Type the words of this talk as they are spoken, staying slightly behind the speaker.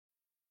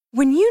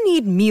When you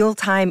need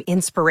mealtime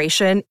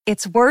inspiration,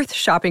 it's worth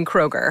shopping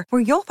Kroger,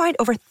 where you'll find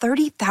over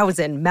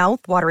 30,000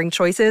 mouth-watering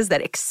choices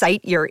that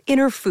excite your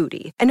inner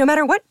foodie. And no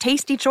matter what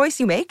tasty choice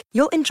you make,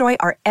 you'll enjoy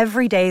our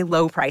everyday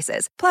low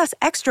prices, plus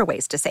extra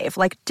ways to save,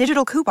 like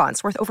digital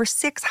coupons worth over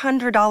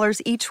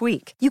 $600 each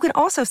week. You can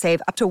also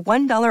save up to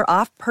 $1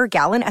 off per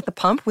gallon at the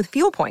pump with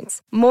fuel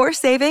points. More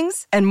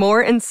savings and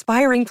more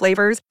inspiring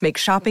flavors make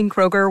shopping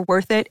Kroger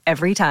worth it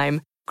every time.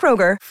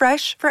 Kroger,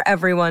 fresh for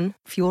everyone.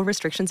 Fuel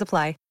restrictions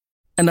apply.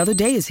 Another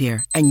day is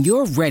here, and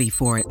you're ready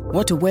for it.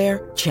 What to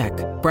wear? Check.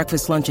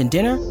 Breakfast, lunch, and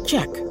dinner?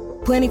 Check.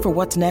 Planning for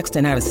what's next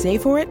and how to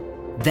save for it?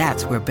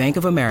 That's where Bank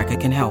of America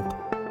can help.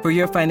 For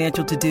your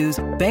financial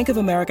to-dos, Bank of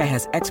America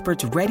has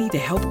experts ready to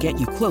help get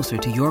you closer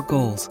to your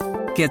goals.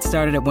 Get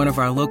started at one of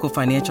our local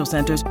financial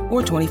centers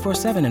or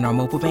 24/7 in our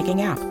mobile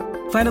banking app.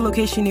 Find a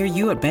location near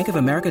you at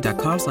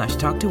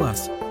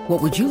bankofamerica.com/talktous.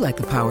 What would you like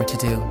the power to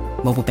do?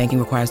 Mobile banking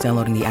requires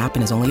downloading the app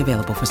and is only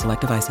available for select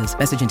devices.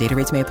 Message and data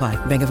rates may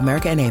apply. Bank of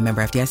America N.A.,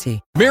 member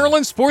FDIC.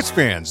 Maryland sports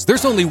fans,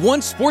 there's only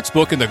one sports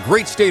book in the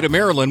great state of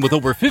Maryland with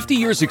over 50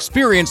 years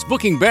experience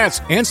booking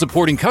bets and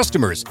supporting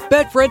customers.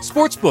 Betfred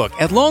Sportsbook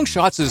at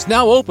Longshots is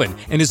now open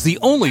and is the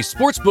only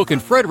sports book in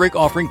Frederick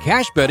offering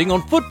cash betting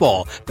on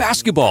football,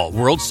 basketball,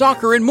 world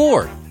soccer, and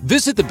more.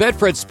 Visit the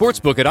Betfred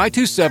Sportsbook at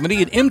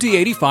I-270 and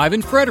MD-85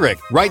 in Frederick,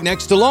 right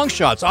next to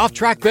Longshots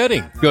off-track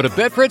betting. Go to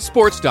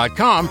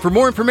betfredsports.com for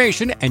more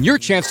information and your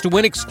chance to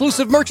win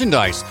exclusive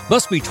merchandise.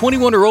 Must be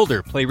 21 or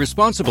older. Play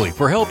responsibly.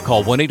 For help,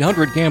 call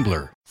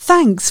 1-800-GAMBLER.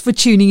 Thanks for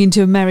tuning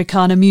into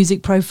Americana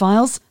Music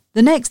Profiles.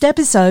 The next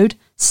episode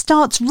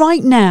starts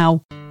right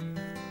now.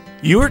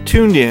 You are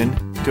tuned in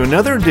to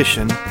another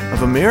edition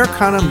of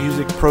Americana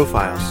Music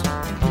Profiles,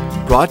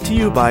 brought to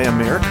you by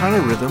Americana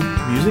Rhythm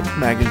Music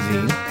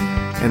Magazine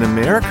and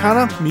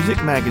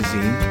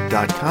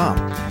AmericanaMusicMagazine.com.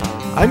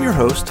 I'm your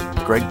host,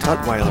 Greg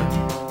Tutwiler.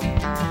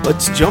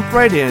 Let's jump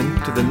right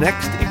in to the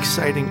next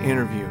exciting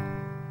interview.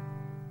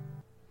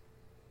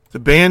 The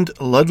band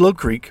Ludlow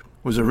Creek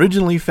was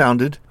originally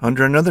founded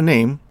under another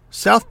name,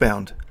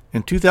 Southbound,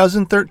 in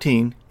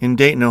 2013 in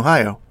Dayton,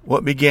 Ohio.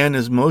 What began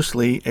as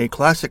mostly a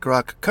classic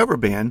rock cover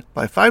band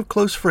by five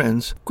close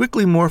friends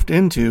quickly morphed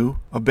into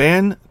a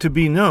band to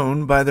be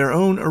known by their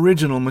own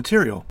original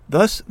material.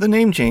 Thus the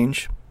name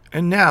change,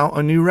 and now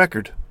a new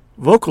record.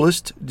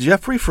 Vocalist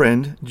Jeffrey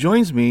Friend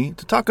joins me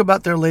to talk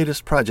about their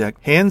latest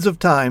project, Hands of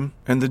Time,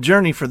 and the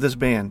journey for this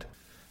band.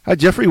 Hi,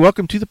 Jeffrey.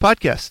 Welcome to the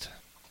podcast.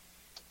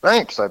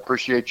 Thanks. I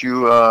appreciate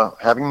you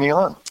having me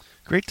on.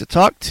 Great to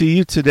talk to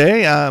you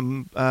today.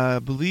 I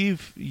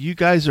believe you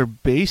guys are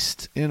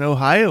based in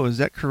Ohio. Is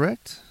that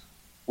correct?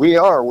 We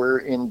are. We're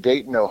in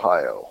Dayton,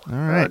 Ohio. All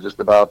right.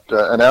 Just about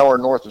an hour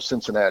north of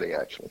Cincinnati,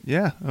 actually.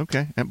 Yeah,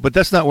 okay. But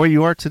that's not where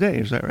you are today,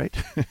 is that right?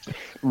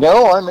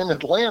 No, I'm in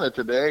Atlanta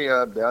today,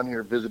 down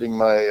here visiting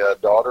my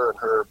daughter and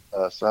her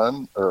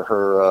son, or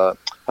her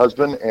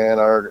husband, and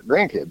our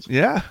grandkids.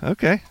 Yeah,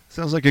 okay.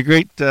 Sounds like a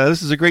great,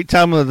 this is a great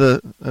time of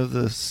the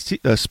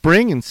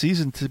spring and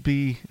season to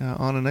be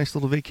on a nice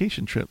little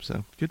vacation trip,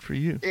 so good for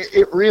you.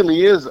 It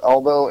really is,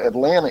 although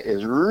Atlanta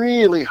is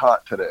really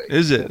hot today.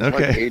 Is it? It's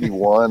okay. Like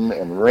 81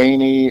 and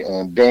rainy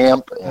and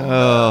damp.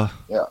 And,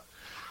 yeah.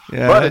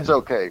 But it's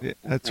okay. Yeah,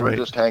 that's We're right.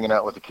 just hanging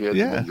out with the kids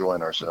and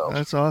enjoying ourselves.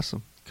 That's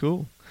awesome.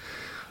 Cool.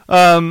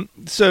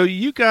 So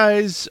you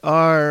guys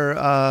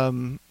are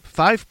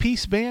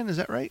five-piece band, is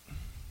that right?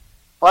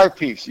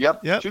 5-piece,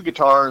 yep. 2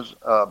 guitars,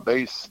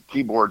 bass,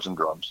 keyboards, and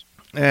drums.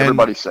 And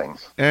everybody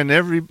sings. And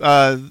every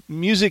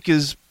music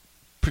is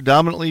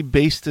predominantly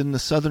based in the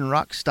Southern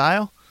rock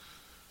style?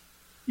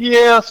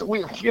 Yes,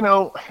 we've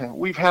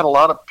had a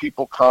lot of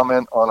people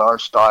comment on our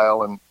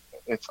style, and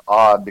it's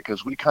odd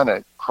because we kind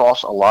of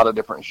cross a lot of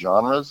different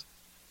genres.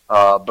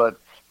 But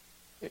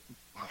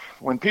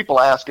when people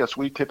ask us,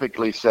 we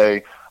typically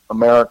say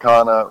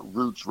Americana,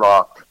 roots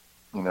rock,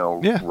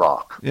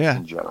 rock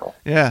in general.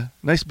 Yeah,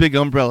 nice big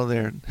umbrella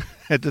there.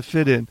 Had to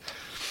fit in.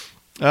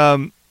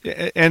 And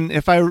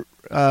if I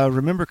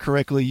remember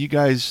correctly, you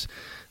guys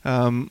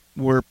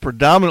were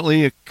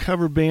predominantly a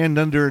cover band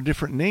under a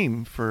different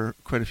name for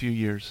quite a few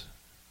years.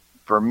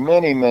 For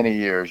many, many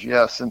years,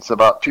 yes, since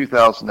about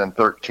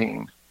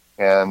 2013.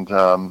 And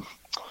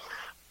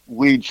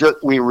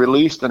we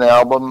released an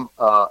album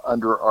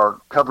under our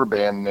cover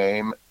band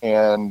name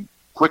and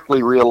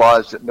quickly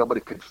realized that nobody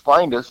could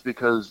find us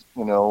because,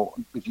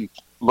 if you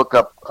look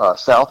up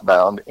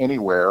Southbound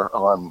anywhere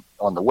on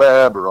the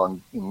web or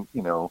on,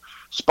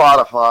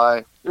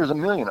 Spotify, there's a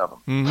million of them.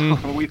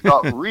 Mm-hmm. We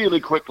thought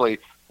really quickly,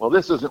 well,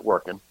 this isn't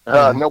working.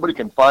 Nobody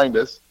can find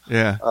us.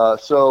 Yeah.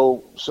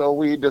 So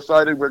we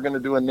decided we're going to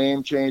do a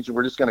name change, and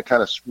we're just going to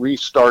kind of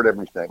restart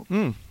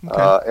everything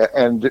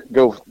and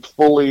go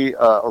fully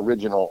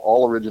original,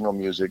 all original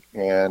music.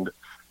 And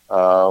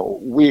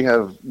we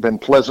have been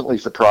pleasantly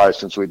surprised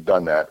since we've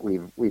done that.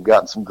 We've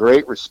gotten some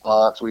great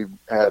response. We've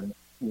had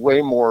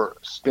way more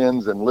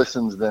spins and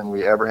listens than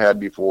we ever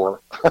had before.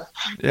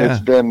 Yeah.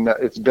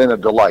 It's been a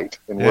delight,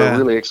 and we're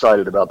really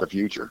excited about the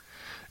future.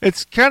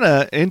 It's kind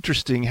of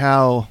interesting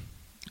how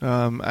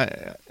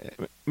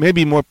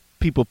maybe more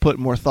people put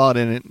more thought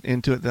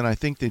into it than I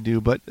think they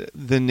do. But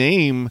the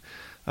name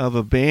of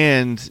a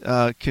band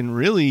can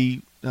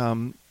really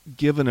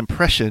give an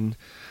impression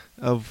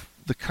of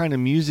the kind of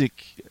music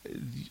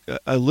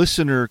a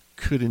listener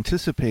could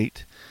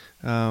anticipate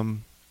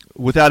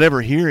without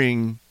ever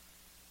hearing,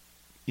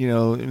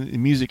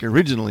 music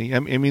originally. I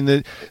mean,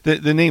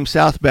 the name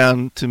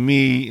Southbound to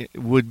me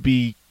would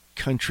be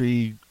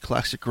country,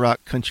 classic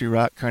rock, country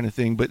rock kind of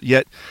thing. But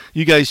yet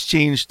you guys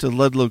changed to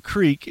Ludlow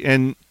Creek,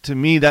 and to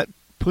me that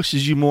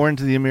pushes you more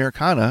into the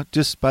Americana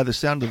just by the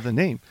sound of the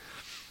name.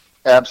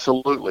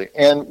 Absolutely.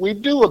 And we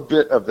do a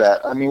bit of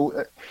that. I mean,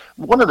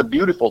 one of the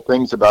beautiful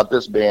things about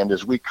this band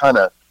is we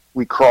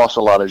cross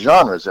a lot of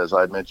genres, as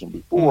I mentioned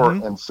before.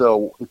 And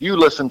so if you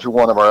listen to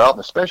one of our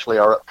albums, especially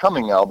our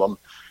upcoming album,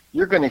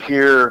 you're going to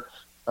hear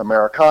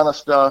Americana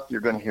stuff,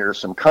 you're going to hear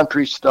some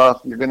country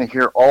stuff, you're going to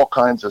hear all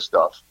kinds of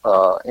stuff.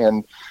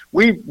 And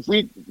we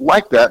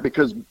like that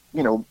because,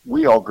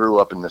 we all grew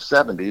up in the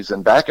 70s,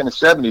 and back in the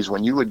 70s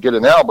when you would get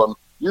an album,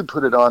 you'd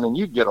put it on and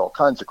you'd get all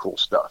kinds of cool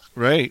stuff.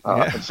 Right.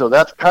 Yeah. And so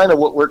that's kind of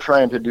what we're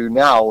trying to do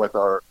now with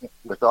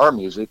our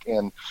music.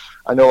 And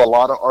I know a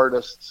lot of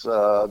artists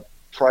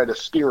try to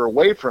steer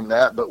away from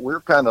that, but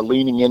we're kind of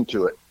leaning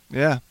into it.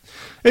 Yeah.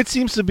 It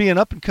seems to be an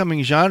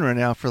up-and-coming genre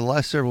now for the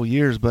last several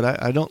years, but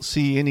I don't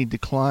see any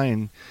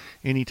decline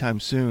anytime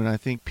soon. I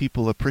think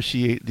people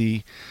appreciate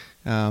the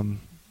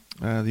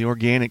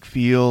organic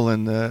feel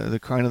and the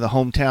kind of the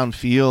hometown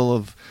feel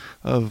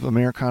of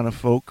Americana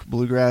folk,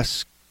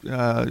 bluegrass,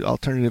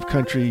 alternative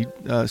country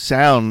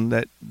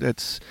sound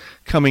that's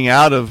coming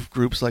out of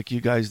groups like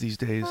you guys these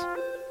days.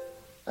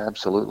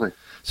 Absolutely.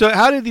 So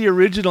how did the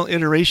original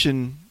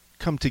iteration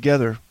come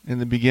together in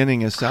the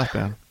beginning as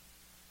Southbound?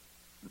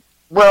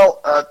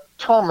 Well,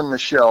 Tom and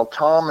Michelle.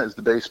 Tom is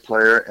the bass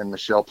player, and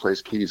Michelle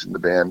plays keys in the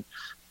band.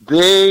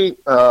 They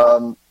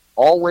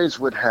always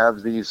would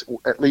have these,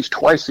 at least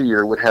twice a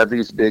year, would have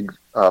these big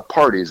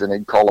parties, and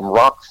they'd call them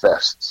rock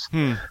fests.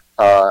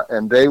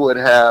 And they would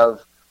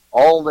have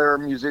all their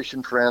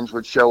musician friends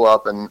would show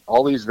up, and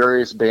all these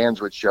various bands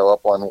would show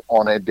up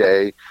on a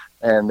day,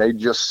 and they'd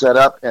just set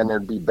up, and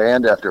there'd be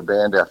band after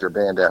band after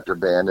band after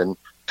band, and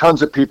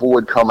tons of people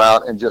would come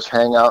out and just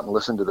hang out and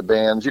listen to the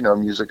bands,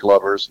 music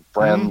lovers and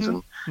friends,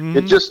 and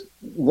it just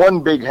one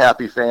big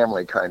happy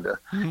family kind of.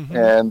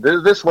 And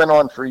this went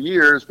on for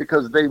years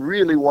because they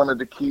really wanted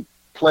to keep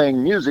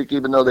playing music,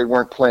 even though they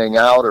weren't playing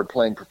out or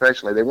playing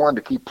professionally. They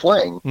wanted to keep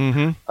playing.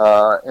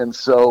 And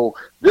so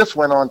this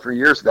went on for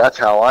years. That's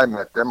how I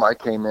met them. I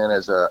came in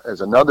as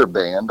another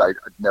band. I'd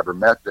never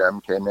met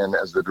them, came in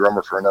as the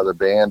drummer for another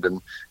band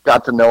and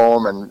got to know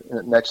them.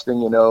 And next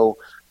thing you know,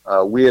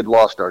 we had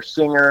lost our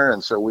singer,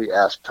 and so we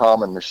asked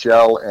Tom and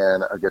Michelle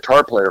and a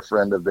guitar player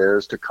friend of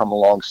theirs to come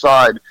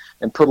alongside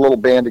and put a little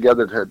band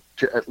together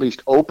to at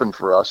least open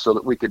for us so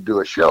that we could do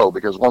a show,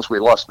 because once we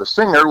lost the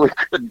singer, we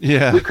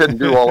couldn't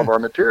do all of our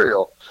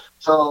material.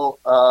 So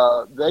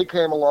they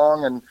came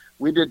along, and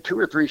we did 2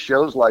 or 3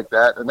 shows like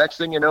that. The next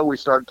thing you know, we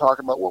started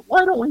talking about, well,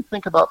 why don't we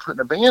think about putting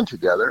a band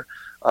together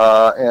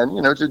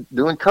and, just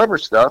doing cover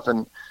stuff.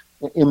 And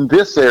in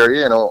this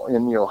area,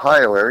 in the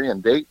Ohio area, in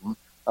Dayton,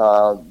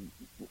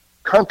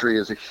 country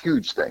is a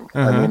huge thing.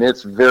 I mean,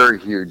 it's very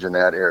huge in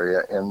that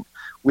area. And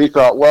we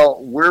thought, well,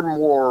 we're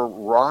more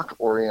rock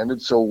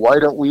oriented, so why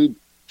don't we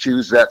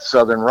choose that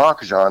southern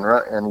rock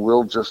genre and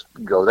we'll just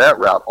go that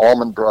route.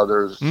 Allman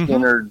Brothers,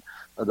 Skinner,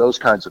 those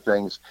kinds of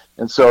things.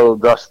 And so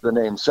thus the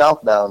name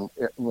Southbound,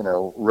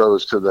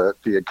 rose to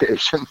the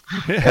occasion.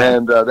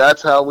 And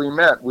that's how we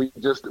met. We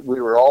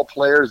were all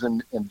players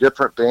in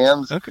different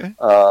bands. Okay.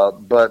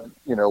 But,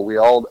 we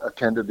all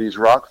attended these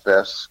rock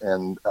fests,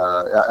 and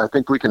I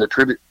think we can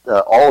attribute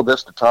all of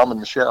this to Tom and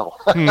Michelle.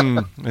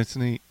 That's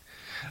neat.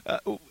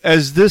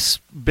 As this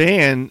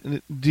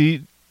band,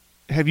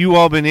 have you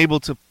all been able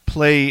to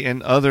play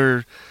in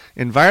other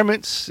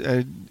environments?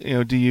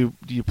 Do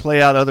you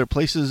play out other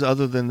places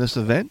other than this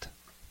event?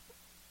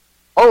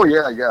 Oh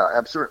yeah,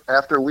 absolutely.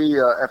 After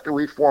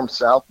we formed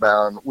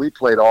Southbound, we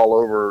played all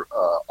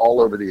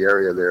over the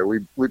area there.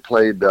 We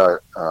played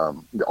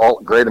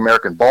Great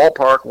American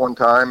Ballpark one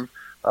time,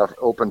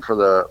 open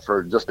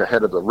for just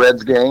ahead of the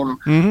Reds game.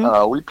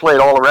 We played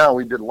all around.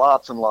 We did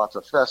lots and lots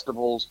of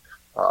festivals,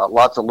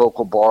 lots of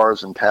local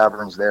bars and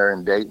taverns there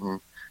in Dayton.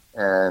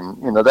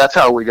 And, that's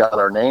how we got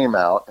our name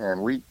out.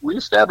 And we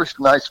established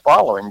a nice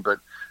following. But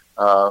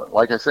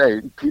like I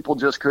say, people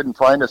just couldn't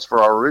find us for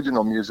our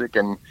original music.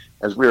 And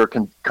as we were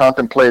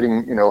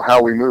contemplating,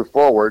 how we move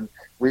forward,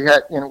 we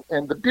had,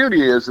 and the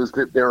beauty is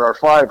that there are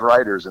 5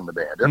 writers in the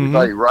band.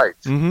 Everybody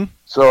writes.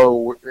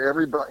 So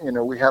everybody,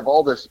 we have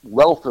all this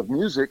wealth of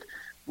music.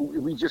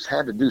 We just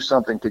had to do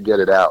something to get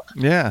it out.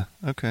 Yeah.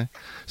 Okay.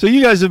 So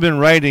you guys have been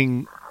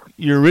writing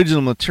your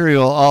original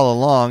material all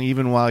along,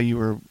 even while you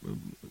were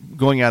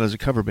going out as a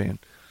cover band.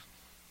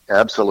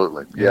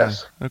 Absolutely.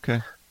 Yes.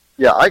 Okay.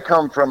 Yeah, I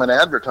come from an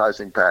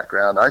advertising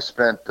background. I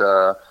spent,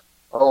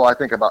 I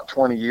think about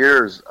 20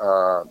 years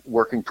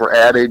working for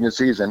ad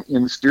agencies and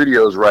in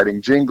studios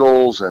writing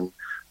jingles and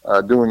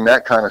doing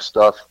that kind of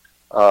stuff.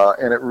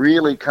 And it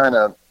really kind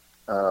of,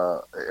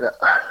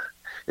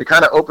 it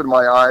kind of opened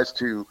my eyes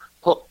to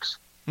hooks.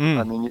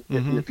 I mean,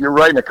 if you're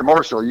writing a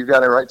commercial, you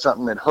got to write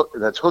something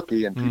that's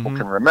hooky and people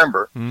can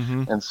remember.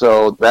 And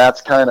so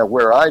that's kind of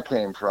where I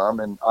came from.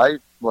 And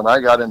when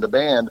I got into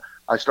band,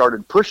 I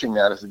started pushing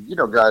that. I said,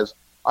 guys,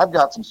 I've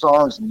got some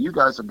songs, and you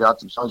guys have got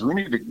some songs. We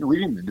need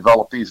to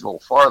develop these a little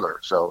farther.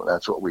 So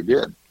that's what we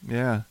did.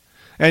 Yeah,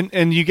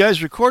 and you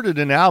guys recorded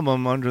an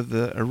album under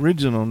the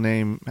original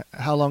name.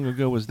 How long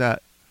ago was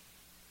that?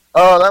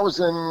 That was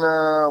in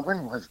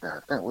when was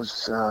that? That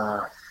was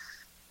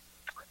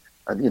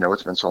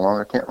it's been so long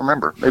I can't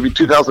remember. Maybe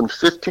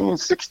 2015,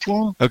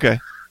 16. Okay.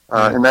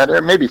 In that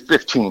area, maybe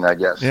 15, I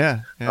guess.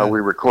 Yeah. We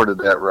recorded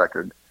that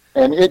record.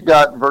 And it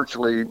got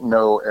virtually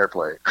no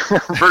airplay.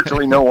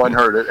 Virtually no one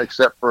heard it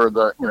except for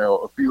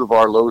a few of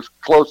our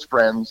close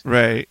friends,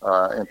 right,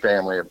 and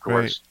family, of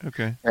course. Right.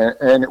 Okay.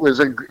 And it was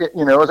a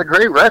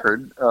great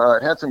record.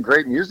 It had some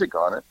great music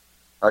on it.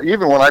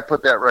 Even when I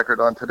put that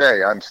record on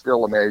today, I'm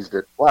still amazed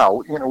at,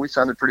 wow, we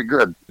sounded pretty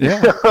good.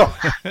 Yeah.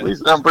 We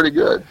sound pretty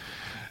good.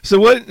 So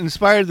what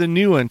inspired the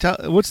new one?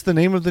 What's the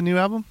name of the new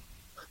album?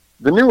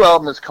 The new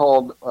album is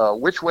called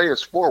Which Way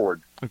is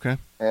Forward. Okay.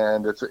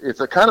 And it's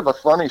a kind of a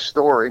funny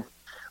story.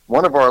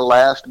 One of our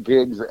last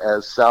gigs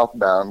as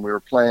Southbound, we were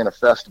playing a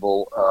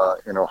festival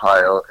in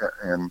Ohio,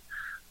 and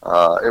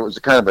it was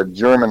kind of a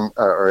German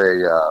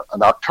an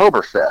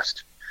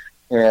Oktoberfest.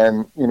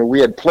 And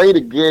we had played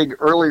a gig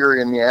earlier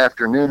in the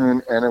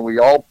afternoon, and then we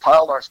all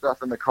piled our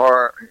stuff in the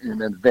car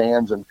in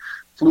vans and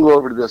flew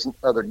over to this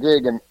other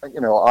gig. And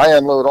I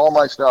unload all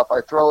my stuff, I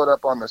throw it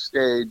up on the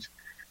stage.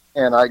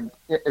 And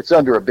it's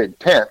under a big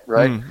tent,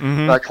 right?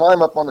 And I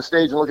climb up on the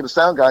stage and look at the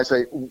sound guy and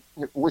say,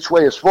 which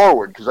way is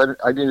forward? Because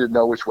I needed to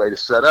know which way to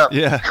set up.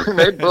 Yeah. And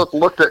they both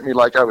looked at me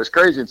like I was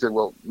crazy and said,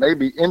 well,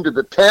 maybe into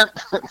the tent?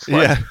 It's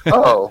like,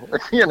 oh,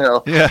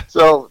 Yeah.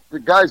 So the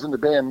guys in the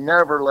band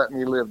never let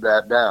me live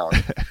that down.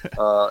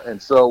 And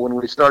so when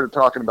we started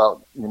talking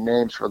about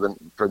names for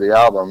the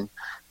album,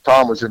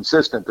 Tom was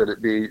insistent that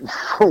it be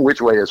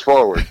Which Way is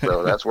Forward.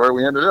 So that's where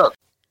we ended up.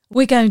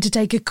 We're going to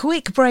take a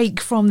quick break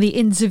from the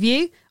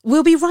interview.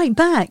 We'll be right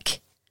back.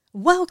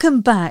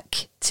 Welcome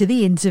back to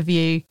the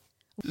interview.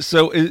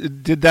 So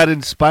did that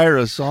inspire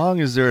a song?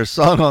 Is there a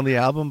song on the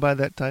album by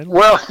that title?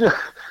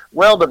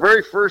 Well, the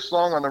very first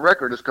song on the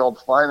record is called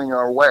Finding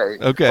Our Way.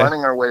 Okay.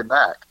 Finding Our Way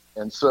Back.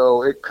 And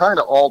so it kind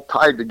of all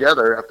tied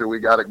together after we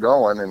got it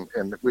going.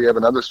 And we have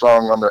another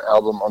song on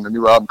the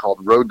new album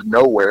called Road to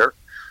Nowhere.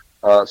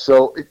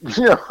 So,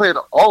 it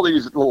all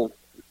these little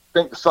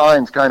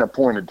signs kind of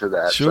pointed to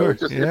that. Sure.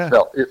 So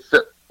it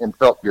fit and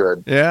felt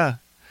good. Yeah.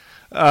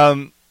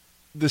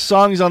 The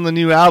songs on the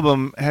new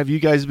album, have you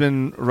guys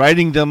been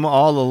writing them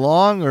all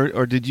along,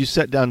 or did you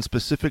sit down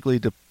specifically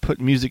to put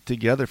music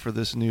together for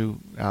this new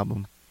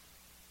album?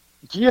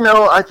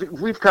 I think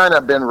we've kind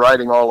of been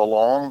writing all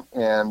along,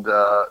 and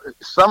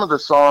some of the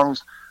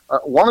songs,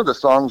 one of the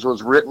songs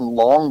was written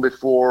long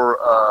before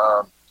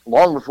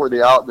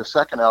the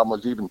second album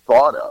was even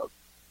thought of.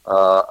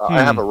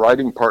 I have a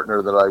writing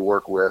partner that I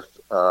work with,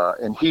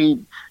 and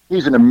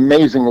he's an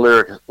amazing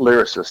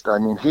lyricist. I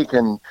mean,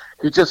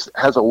 he just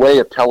has a way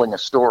of telling a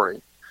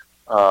story.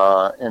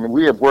 And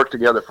we have worked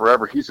together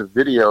forever. He's a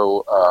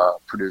video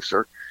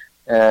producer,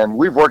 and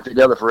we've worked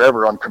together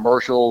forever on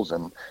commercials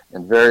and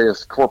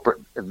various corporate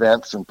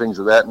events and things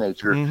of that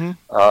nature.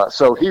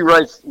 So he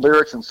writes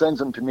lyrics and sends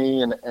them to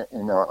me, and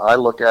I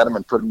look at them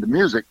and put them to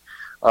music.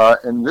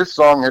 And this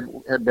song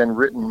had been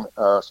written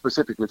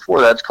specifically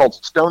for that. It's called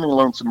Stony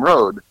Lonesome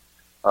Road,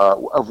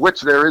 of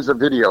which there is a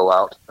video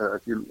out.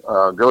 If you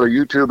go to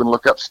YouTube and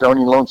look up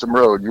Stony Lonesome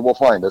Road, you will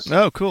find us.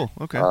 Oh, cool.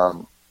 Okay.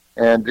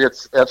 And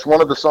that's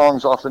one of the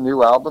songs off the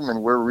new album,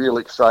 and we're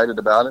really excited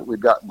about it. We've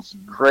gotten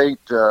some great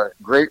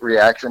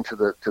reaction to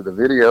the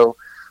video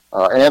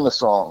and the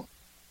song.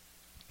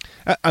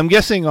 I'm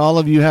guessing all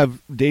of you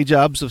have day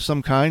jobs of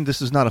some kind. This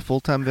is not a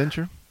full-time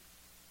venture?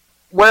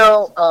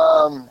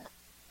 Well,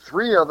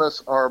 three of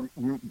us are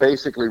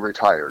basically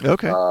retired.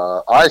 Okay.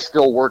 I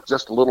still work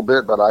just a little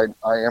bit, but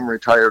I am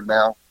retired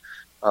now.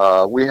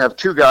 We have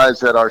two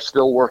guys that are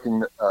still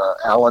working,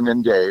 Alan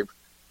and Dave.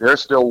 They're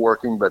still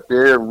working, but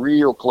they're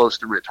real close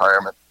to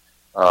retirement.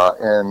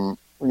 And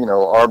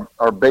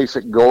our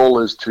basic goal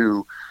is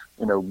to,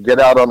 get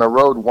out on the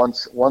road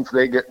once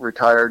they get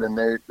retired and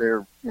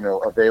they're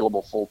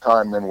available full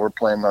time. Then we're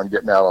planning on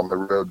getting out on the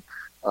road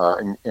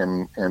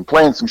and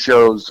playing some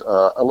shows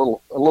a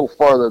little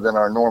farther than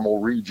our normal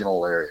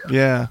regional area.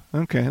 Yeah.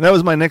 Okay. That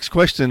was my next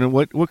question.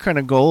 What kind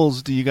of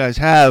goals do you guys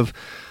have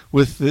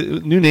with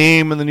the new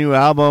name and the new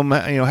album?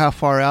 How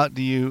far out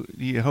do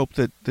you hope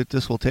that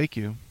this will take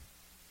you?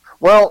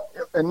 Well,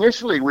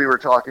 initially we were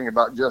talking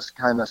about just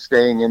kind of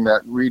staying in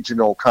that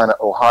regional kind of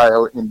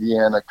Ohio,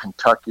 Indiana,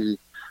 Kentucky,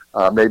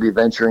 maybe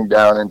venturing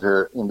down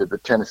into the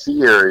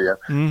Tennessee area.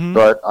 Mm-hmm.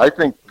 But I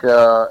think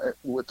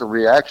with the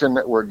reaction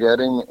that we're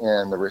getting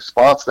and the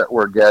response that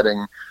we're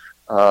getting,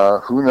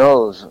 who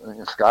knows?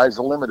 Sky's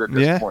the limit at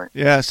this point.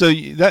 Yeah. So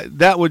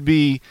that would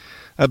be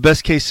a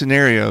best case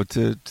scenario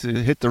to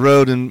hit the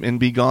road and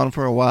be gone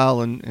for a while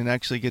and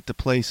actually get to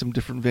play some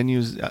different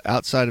venues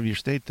outside of your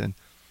state then.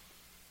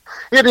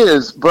 It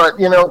is, but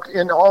in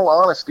all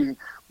honesty,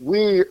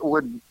 we're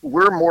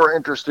more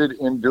interested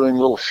in doing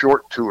little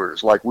short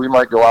tours. Like we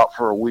might go out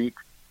for a week,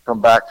 come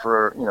back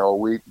for a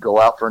week,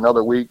 go out for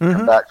another week,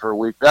 come back for a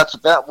week.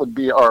 That would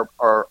be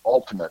our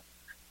ultimate.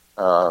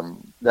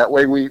 That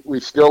way we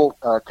still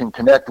can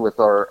connect with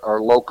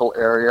our local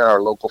area,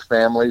 our local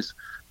families,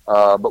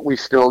 but we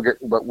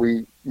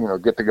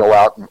get to go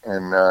out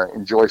and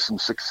enjoy some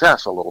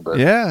success a little bit.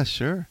 Yeah,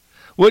 sure.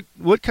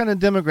 What kind of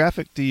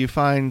demographic do you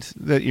find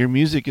that your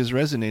music is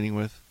resonating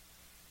with?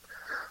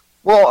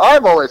 Well,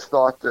 I've always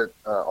thought that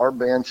our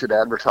band should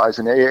advertise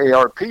in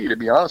AARP, to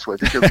be honest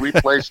with you, because we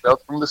play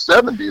stuff from the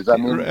 70s. I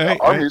mean,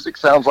 our music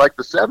sounds like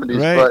the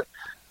 70s, but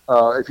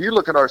if you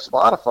look at our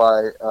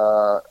Spotify,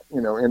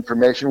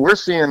 information, we're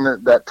seeing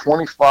that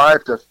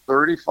 25 to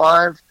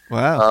 35.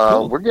 Wow,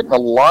 cool. We're getting a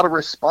lot of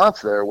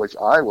response there, which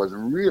I was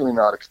really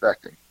not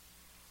expecting.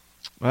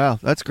 Wow,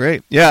 that's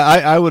great. Yeah,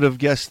 I would have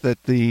guessed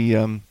that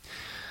the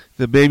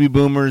baby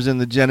boomers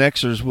and the Gen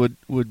Xers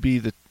would be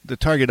the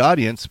target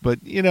audience,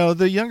 but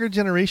the younger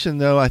generation,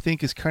 though, I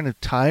think is kind of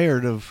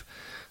tired of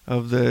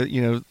the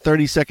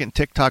 30-second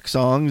TikTok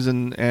songs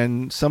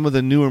and some of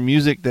the newer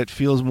music that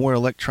feels more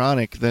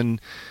electronic than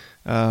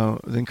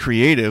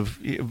creative,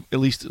 at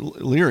least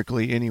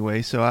lyrically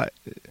anyway. So I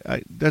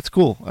that's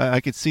cool.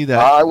 I could see that.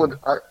 I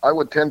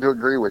would tend to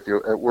agree with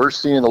you. We're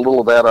seeing a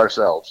little of that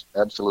ourselves.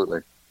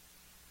 Absolutely.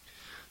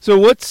 So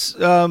what's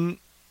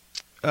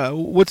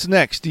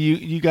next? Do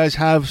you guys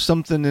have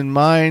something in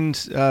mind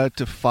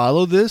to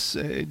follow this?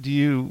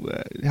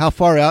 How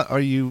far out are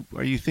you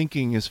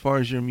thinking as far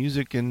as your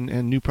music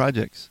and new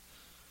projects?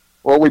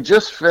 Well, we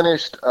just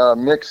finished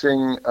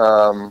mixing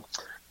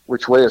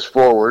Which Way Is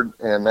Forward,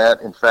 and that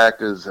in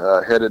fact is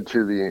headed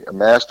to the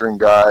mastering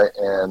guy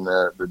and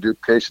the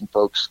duplication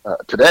folks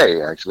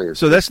today. Actually,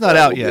 so that's not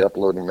out yet.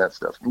 Uploading that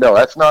stuff. No,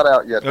 that's not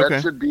out yet. Okay.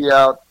 That should be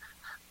out.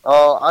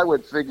 I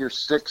would figure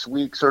 6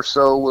 weeks or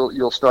so.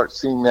 You'll start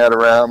seeing that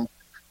around.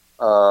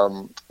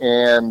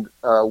 And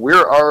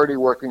we're already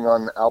working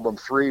on album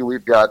 3.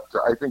 We've got,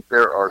 I think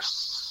there are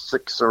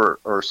 6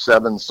 or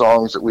 7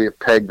 songs that we have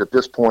pegged at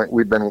this point.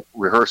 We've been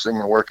rehearsing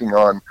and working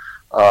on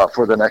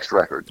for the next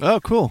record. Oh,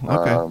 cool.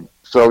 Okay.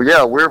 So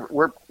yeah, we're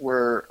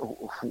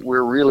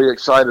really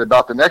excited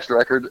about the next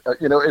record.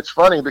 It's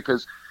funny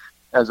because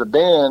as a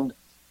band,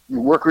 you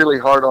work really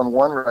hard on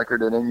one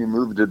record and then you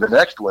move to the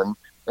next one.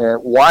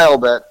 And while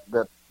that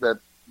the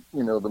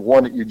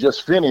one that you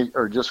just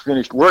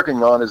finished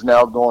working on is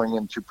now going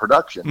into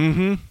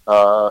production,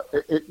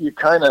 you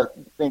kind of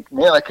think,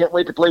 man, I can't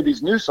wait to play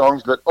these new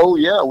songs. But oh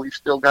yeah, we've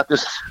still got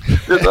this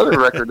other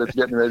record that's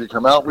getting ready to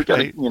come out. We got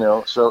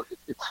so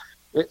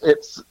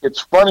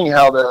it's funny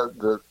how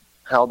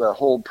the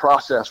whole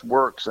process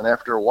works. And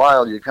after a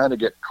while, you kind of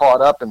get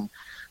caught up and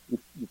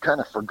you kind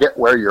of forget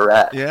where you're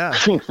at. Yeah,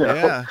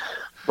 yeah.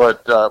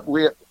 But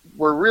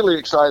we're really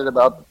excited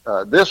about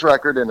this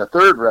record and the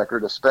third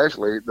record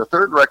especially. The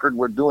third record,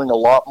 we're doing a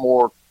lot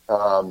more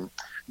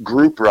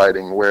group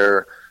writing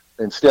where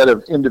instead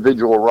of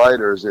individual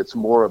writers, it's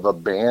more of a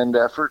band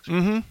effort.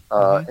 And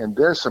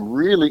there's some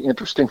really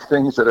interesting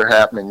things that are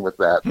happening with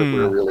that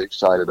we're really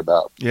excited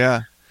about.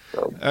 Yeah.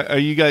 So, are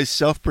you guys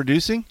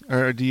self-producing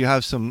or do you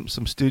have some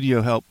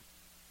studio help?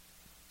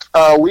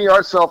 We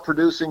are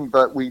self-producing,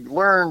 but we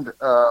learned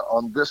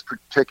on this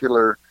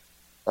particular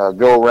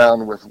go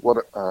around with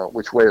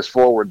Which Way Is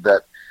Forward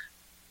that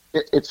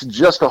it's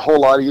just a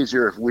whole lot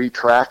easier if we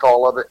track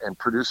all of it and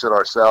produce it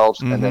ourselves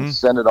and then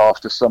send it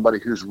off to somebody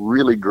who's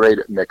really great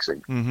at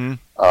mixing.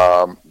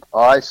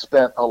 I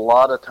spent a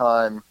lot of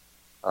time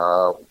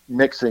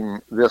mixing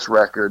this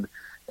record,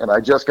 and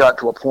I just got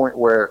to a point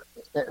where,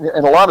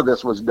 and a lot of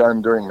this was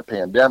done during the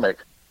pandemic.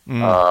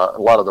 A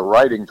lot of the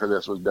writing for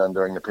this was done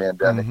during the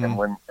pandemic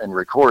and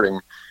recording.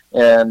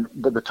 And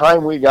by the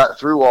time we got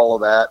through all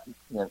of that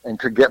and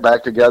could get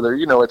back together,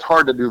 it's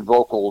hard to do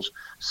vocals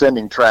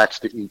sending tracks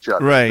to each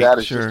other. Right, that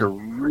is just a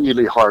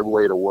really hard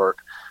way to work.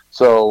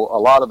 So a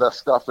lot of the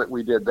stuff that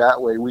we did that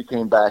way, we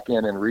came back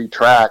in and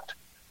retracked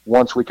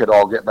once we could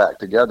all get back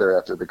together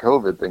after the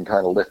COVID thing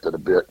kind of lifted a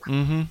bit.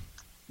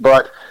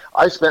 But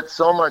I spent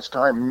so much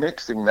time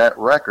mixing that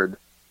record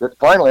that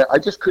finally I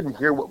just couldn't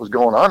hear what was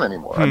going on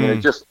anymore. I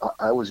mean,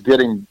 I was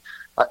getting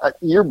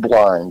ear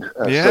blind,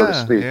 so to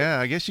speak.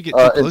 Yeah, I guess you get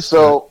too close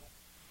to it.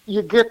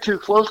 You get too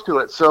close to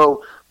it.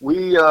 So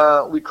we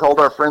called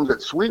our friends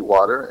at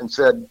Sweetwater and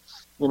said,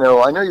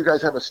 I know you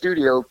guys have a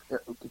studio.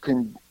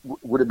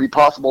 Would it be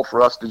possible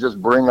for us to just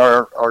bring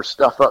our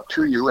stuff up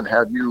to you and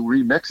have you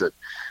remix it?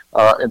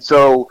 And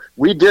so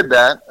we did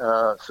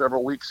that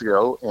several weeks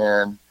ago,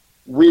 and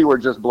we were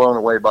just blown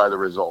away by the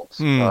results.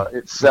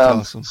 It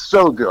sounds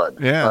so good.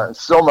 Yeah.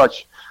 So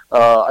much.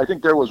 I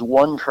think there was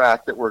one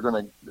track that we're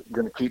going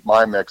to keep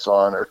my mix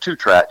on, or 2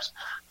 tracks,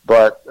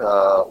 but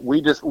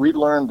we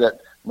learned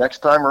that next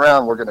time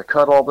around we're going to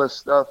cut all this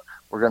stuff.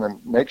 We're going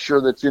to make sure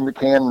that it's in the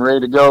can and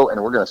ready to go,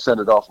 and we're going to send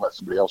it off and let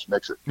somebody else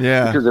mix it.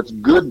 Yeah, because it's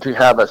good to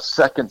have a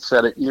second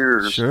set of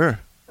ears. Sure.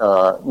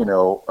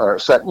 Or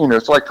set.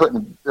 It's like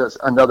putting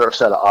another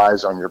set of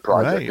eyes on your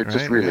project. It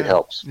just really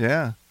helps.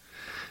 Yeah.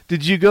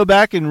 Did you go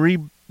back and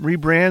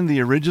rebrand the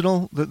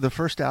original, the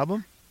first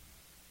album?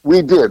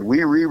 We did.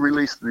 We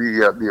re-released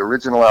the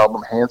original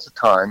album, Hands of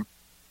Time,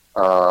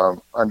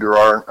 under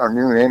our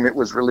new name. It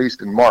was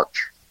released in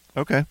March.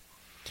 Okay.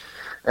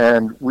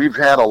 And we've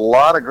had a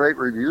lot of great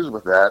reviews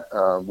with that.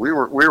 We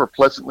were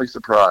pleasantly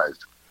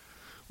surprised.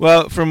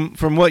 Well,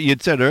 from what you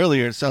had said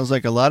earlier, it sounds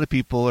like a lot of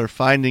people are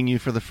finding you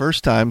for the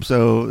first time.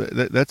 So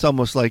that's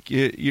almost like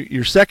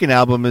your second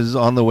album is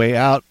on the way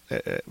out,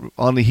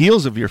 on the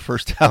heels of your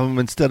first album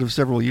instead of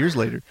several years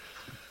later.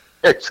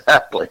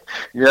 Exactly.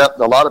 Yeah,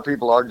 a lot of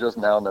people are just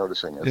now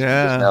noticing it.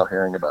 Yeah. Just now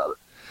hearing about it.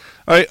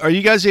 All right, are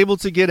you guys able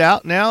to get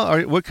out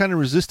now? What kind of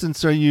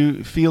resistance are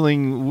you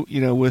feeling,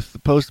 with the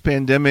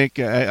post-pandemic?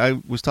 I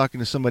was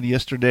talking to somebody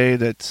yesterday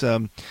that's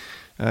in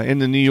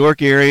the New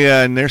York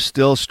area, and they're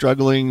still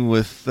struggling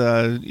with,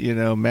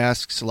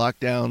 masks,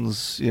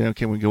 lockdowns,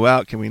 can we go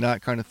out, can we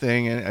not kind of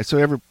thing. And so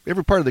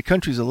every part of the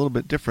country is a little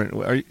bit different.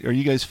 Are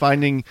you guys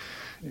finding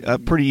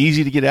pretty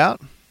easy to get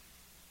out?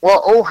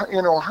 Well,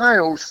 in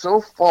Ohio, so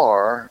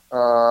far,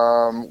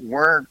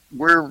 we're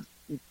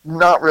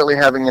not really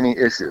having any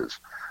issues.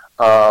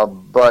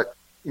 But,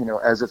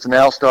 as it's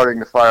now starting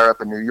to fire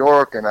up in New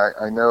York, and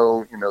I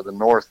know, the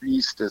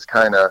Northeast is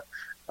kind of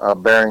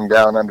bearing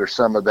down under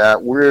some of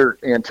that, we're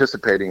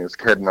anticipating it's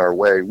heading our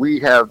way.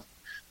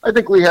 I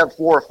think we have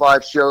 4 or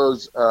 5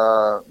 shows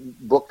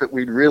booked that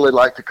we'd really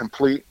like to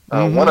complete.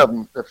 One of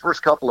them, the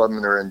first couple of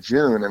them are in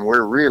June, and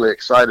we're really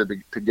excited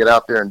to get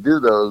out there and do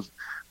those.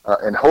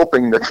 And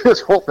hoping that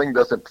this whole thing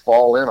doesn't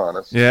fall in on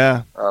us.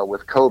 Yeah.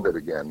 With COVID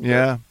again.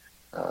 Yeah.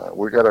 But,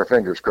 we got our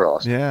fingers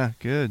crossed. Yeah.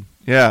 Good.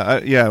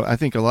 Yeah. I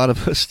think a lot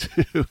of us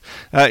do.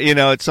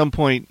 At some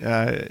point,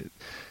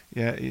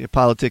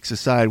 politics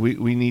aside,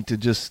 we need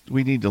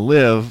to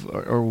live,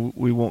 or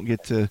we won't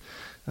get to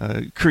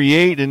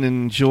create and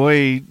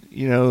enjoy,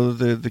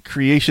 the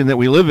creation that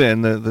we live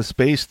in, the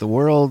space, the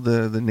world,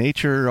 the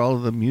nature, all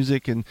of the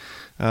music. And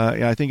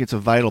I think it's a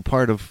vital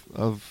part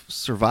of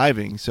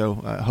surviving. So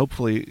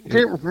hopefully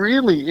it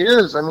really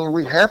is. I mean,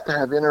 we have to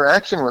have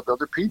interaction with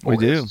other people. We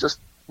do. It's just,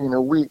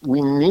 we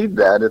need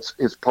that.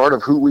 It's part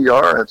of who we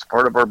are. It's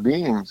part of our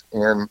beings.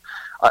 And,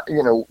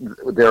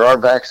 there are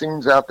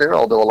vaccines out there,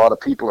 although a lot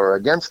of people are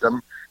against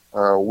them.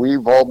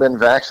 We've all been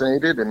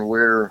vaccinated, and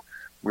we're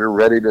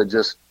ready to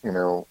just,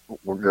 we'll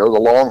go the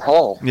long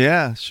haul.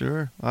 Yeah,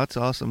 sure. That's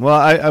awesome. Well,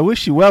 I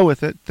wish you well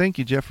with it. Thank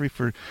you, Jeffrey,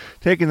 for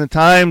taking the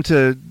time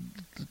to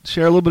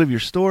share a little bit of your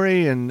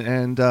story,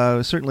 and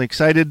certainly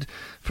excited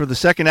for the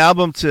second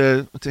album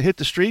to hit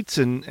the streets,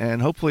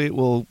 and hopefully it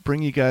will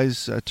bring you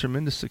guys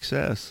tremendous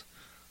success.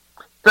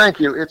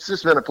 Thank you. It's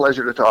just been a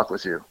pleasure to talk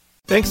with you.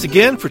 Thanks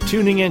again for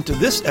tuning in to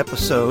this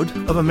episode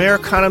of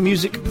Americana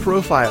Music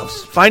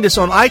Profiles. Find us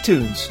on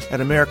iTunes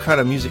at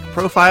Americana Music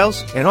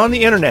Profiles and on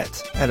the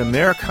internet at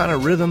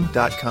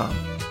AmericanaRhythm.com.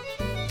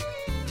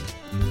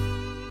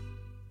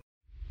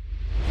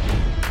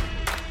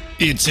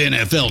 It's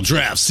NFL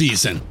draft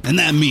season, and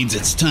that means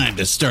it's time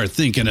to start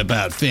thinking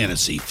about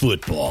fantasy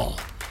football.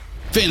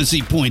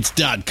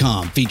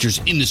 FantasyPoints.com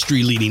features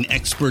industry-leading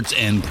experts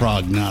and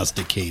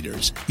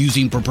prognosticators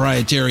using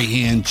proprietary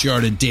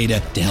hand-charted data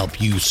to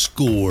help you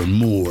score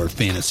more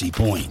fantasy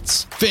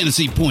points.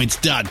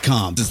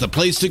 FantasyPoints.com is the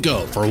place to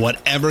go for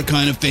whatever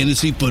kind of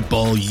fantasy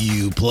football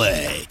you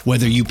play.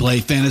 Whether you play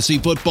fantasy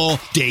football,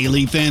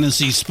 daily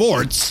fantasy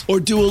sports,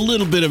 or do a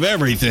little bit of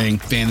everything,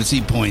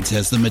 Fantasy Points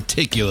has the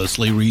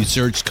meticulously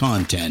researched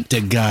content to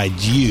guide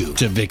you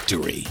to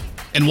victory.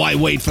 And why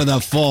wait for the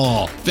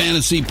fall?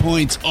 Fantasy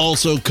Points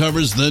also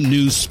covers the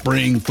new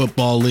spring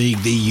football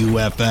league, the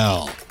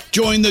UFL.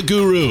 Join the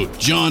guru,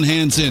 John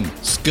Hansen,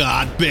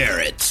 Scott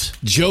Barrett,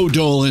 Joe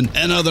Dolan,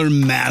 and other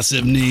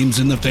massive names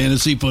in the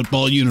fantasy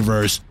football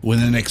universe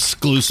with an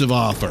exclusive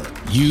offer.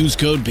 Use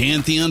code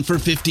Pantheon for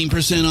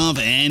 15% off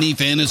any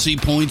Fantasy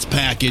Points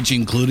package,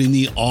 including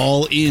the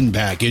all-in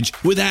package,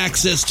 with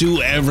access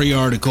to every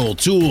article,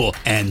 tool,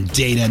 and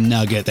data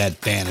nugget that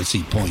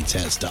Fantasy Points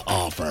has to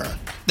offer.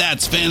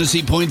 That's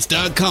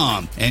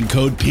FantasyPoints.com and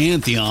code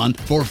Pantheon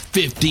for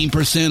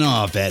 15%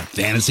 off at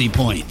Fantasy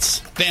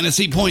Points.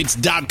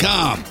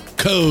 FantasyPoints.com,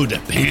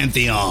 code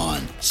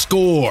Pantheon.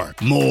 Score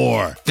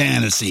more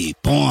fantasy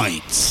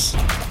points.